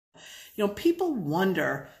People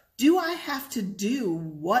wonder, do I have to do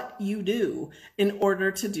what you do in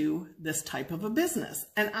order to do this type of a business?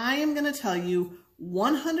 And I am going to tell you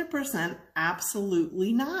 100%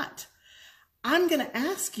 absolutely not. I'm going to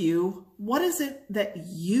ask you, what is it that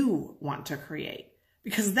you want to create?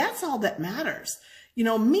 Because that's all that matters.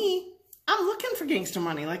 Me, I'm looking for gangster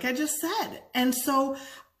money, like I just said. And so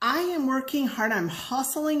I am working hard. I'm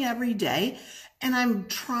hustling every day, and I'm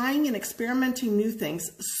trying and experimenting new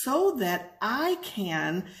things so that I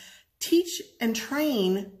can teach and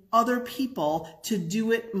train other people to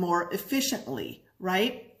do it more efficiently,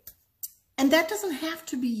 right? And that doesn't have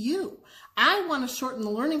to be you. I want to shorten the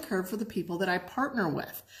learning curve for the people that I partner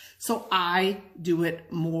with. So I do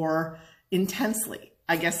it more intensely,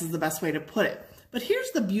 I guess is the best way to put it. But here's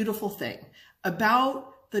the beautiful thing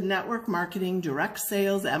about the network marketing, direct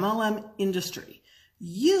sales, MLM industry.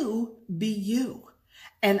 You be you,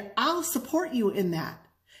 and I'll support you in that.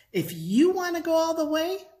 If you want to go all the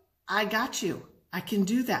way, I got you. I can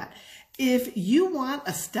do that. If you want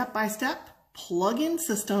a step-by-step plug-in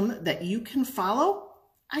system that you can follow,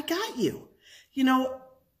 I got you.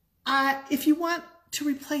 If you want to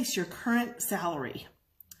replace your current salary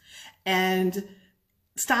and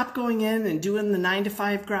stop going in and doing the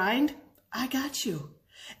 9-to-5 grind, I got you.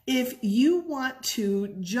 If you want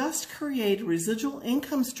to just create a residual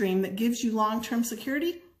income stream that gives you long-term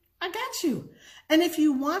security, I got you. And if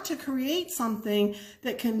you want to create something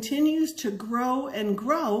that continues to grow and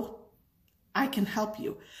grow, I can help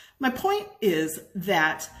you. My point is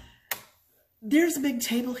that there's a big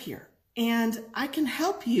table here, and I can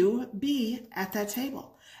help you be at that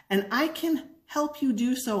table. And I can help you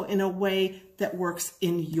do so in a way that works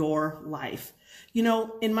in your life.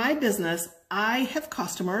 In my business, I have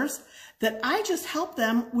customers that I just help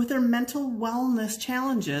them with their mental wellness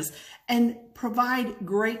challenges and provide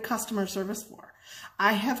great customer service for.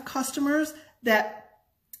 I have customers that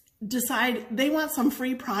decide they want some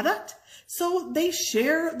free product, so they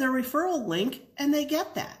share their referral link and they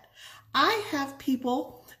get that. I have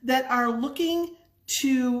people that are looking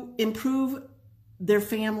to improve their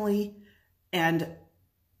family and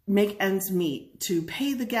make ends meet, to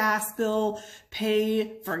pay the gas bill,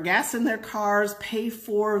 pay for gas in their cars, pay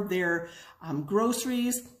for their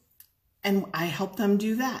groceries, and I help them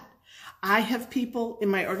do that. I have people in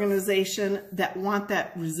my organization that want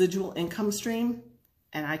that residual income stream,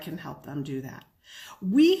 and I can help them do that.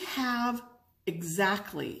 We have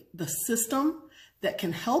exactly the system that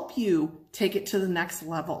can help you take it to the next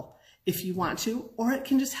level if you want to, or it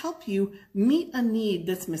can just help you meet a need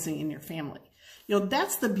that's missing in your family.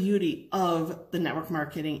 That's the beauty of the network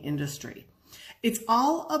marketing industry. It's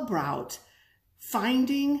all about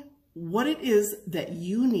finding what it is that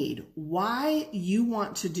you need, why you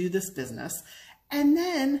want to do this business, and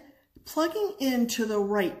then plugging into the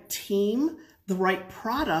right team, the right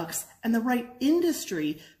products, and the right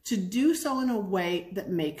industry to do so in a way that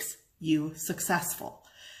makes you successful.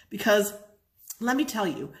 Because let me tell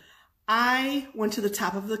you, I went to the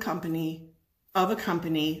top of a company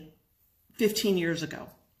 15 years ago.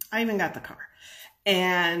 I even got the car,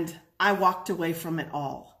 and I walked away from it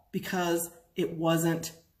all because it was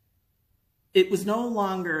no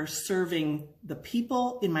longer serving the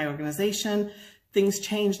people in my organization. Things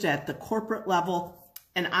changed at the corporate level,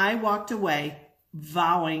 and I walked away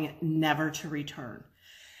vowing never to return.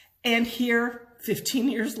 And here, 15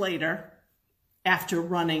 years later, after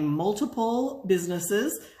running multiple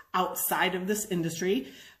businesses outside of this industry,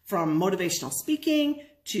 from motivational speaking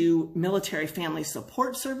to military family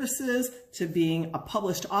support services, to being a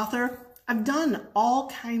published author. I've done all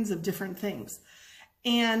kinds of different things.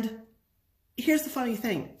 And here's the funny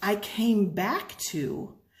thing. I came back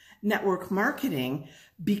to network marketing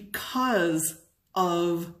because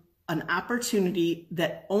of an opportunity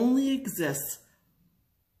that only exists.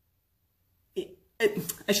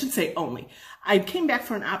 I should say only. I came back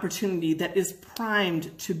for an opportunity that is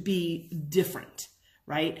primed to be different,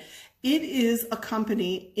 right? It is a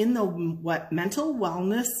company in the mental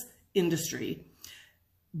wellness industry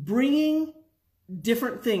bringing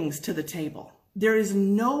different things to the table. There is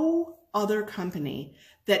no other company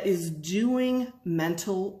that is doing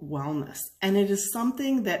mental wellness, and it is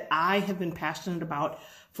something that I have been passionate about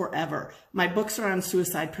forever. My books are on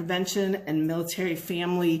suicide prevention and military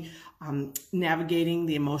family, navigating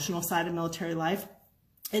the emotional side of military life.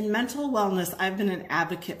 In mental wellness, I've been an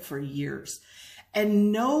advocate for years.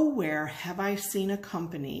 And nowhere have I seen a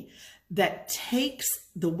company that takes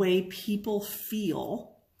the way people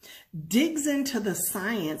feel, digs into the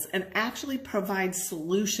science, and actually provides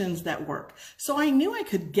solutions that work. So I knew I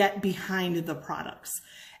could get behind the products.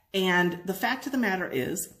 And the fact of the matter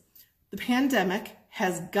is, the pandemic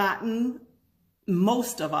has gotten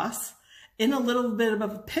most of us in a little bit of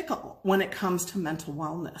a pickle when it comes to mental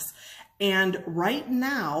wellness. And right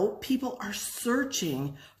now, people are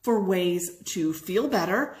searching for ways to feel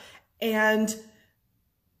better and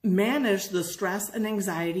manage the stress and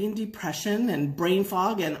anxiety and depression and brain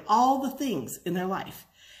fog and all the things in their life.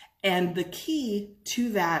 And the key to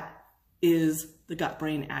that is the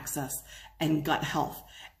gut-brain axis and gut health.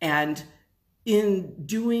 And in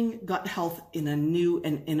doing gut health in a new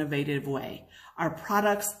and innovative way, our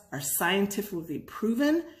products are scientifically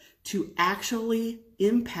proven to actually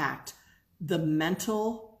impact the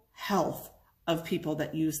mental health of people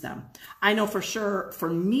that use them. I know for sure, for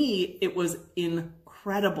me, it was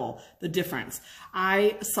incredible, the difference.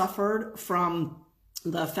 I suffered from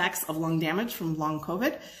the effects of lung damage from long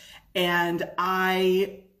COVID, and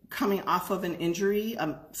coming off of an injury,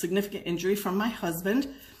 a significant injury from my husband,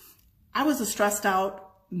 I was a stressed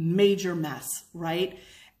out, major mess, right?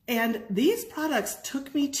 And these products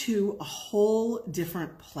took me to a whole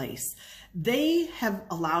different place. They have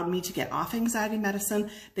allowed me to get off anxiety medicine.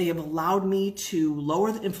 They have allowed me to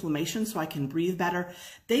lower the inflammation so I can breathe better.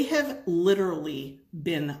 They have literally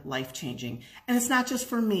been life-changing. And it's not just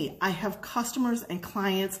for me. I have customers and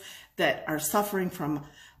clients that are suffering from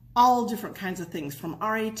all different kinds of things, from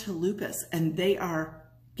RA to lupus, and they are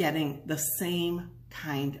getting the same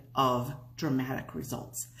kind of dramatic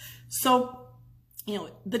results. So, you know,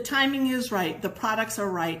 the timing is right, the products are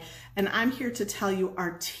right, and I'm here to tell you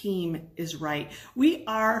our team is right. We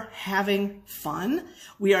are having fun.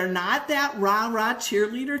 We are not that rah-rah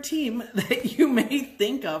cheerleader team that you may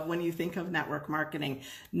think of when you think of network marketing.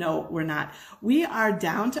 No, we're not. We are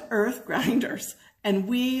down-to-earth grinders, and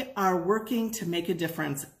we are working to make a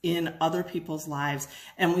difference in other people's lives,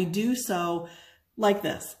 and we do so like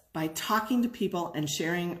this, by talking to people and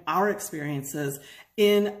sharing our experiences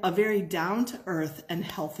in a very down-to-earth and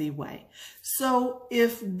healthy way. So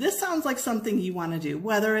if this sounds like something you want to do,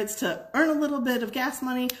 whether it's to earn a little bit of gas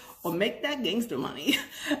money or make that gangster money,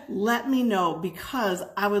 let me know, because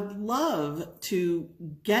I would love to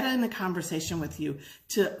get in a conversation with you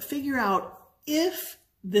to figure out if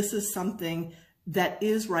this is something that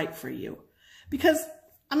is right for you. Because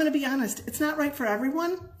I'm going to be honest, it's not right for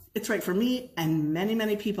everyone. It's right for me and many,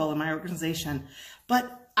 many people in my organization,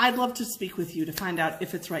 but I'd love to speak with you to find out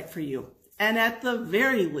if it's right for you. And at the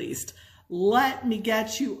very least, let me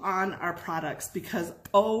get you on our products, because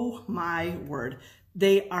oh my word,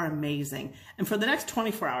 they are amazing. And for the next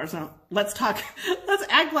 24 hours, now let's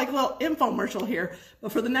act like a little infomercial here,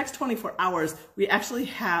 but for the next 24 hours, we actually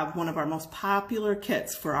have one of our most popular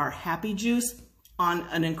kits for our Happy Juice on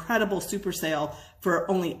an incredible super sale for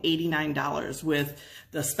only $89 with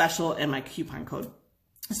the special and my coupon code.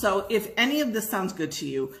 So if any of this sounds good to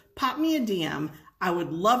you, pop me a DM. I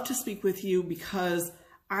would love to speak with you, because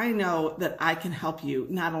I know that I can help you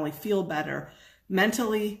not only feel better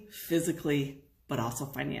mentally, physically, but also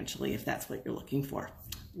financially, if that's what you're looking for.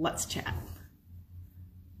 Let's chat.